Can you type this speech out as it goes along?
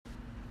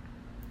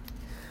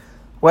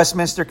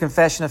Westminster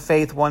Confession of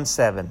Faith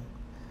 1:7.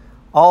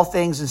 All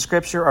things in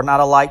Scripture are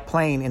not alike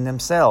plain in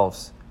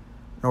themselves,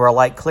 nor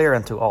alike clear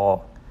unto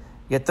all.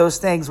 Yet those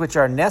things which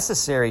are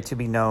necessary to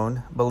be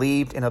known,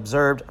 believed, and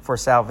observed for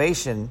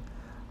salvation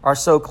are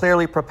so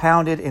clearly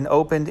propounded and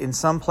opened in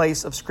some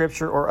place of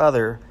Scripture or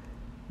other,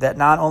 that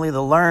not only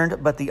the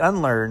learned but the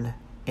unlearned,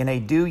 in a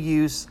due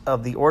use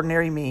of the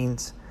ordinary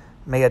means,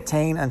 may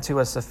attain unto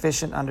a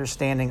sufficient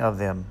understanding of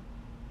them.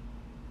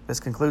 This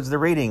concludes the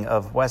reading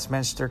of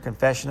Westminster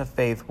Confession of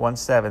Faith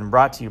 1:7,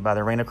 brought to you by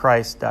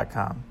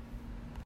thereignofchrist.com.